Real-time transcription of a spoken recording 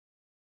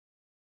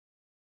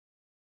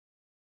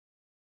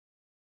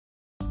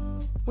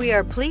We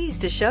are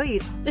pleased to show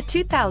you the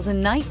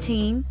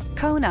 2019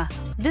 Kona.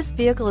 This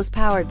vehicle is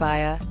powered by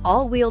a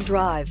all-wheel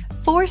drive,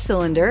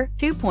 4-cylinder,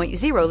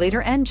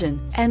 2.0-liter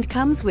engine and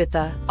comes with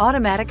a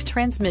automatic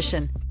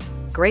transmission.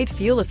 Great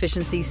fuel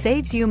efficiency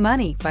saves you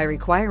money by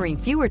requiring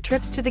fewer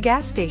trips to the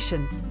gas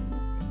station.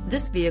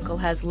 This vehicle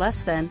has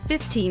less than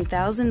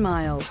 15,000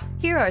 miles.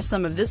 Here are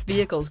some of this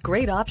vehicle's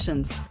great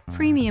options: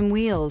 premium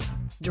wheels,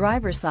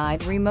 driver's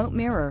side remote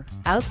mirror,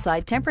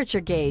 outside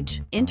temperature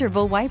gauge,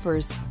 interval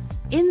wipers.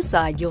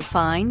 Inside you'll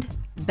find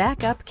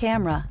backup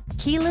camera,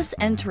 keyless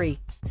entry,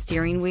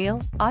 steering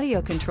wheel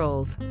audio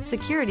controls,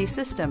 security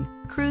system,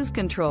 cruise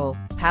control,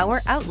 power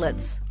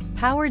outlets,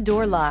 power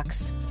door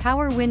locks,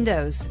 power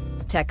windows,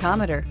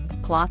 tachometer,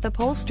 cloth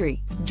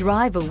upholstery.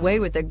 Drive away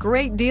with a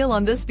great deal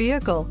on this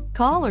vehicle.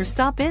 Call or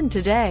stop in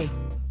today.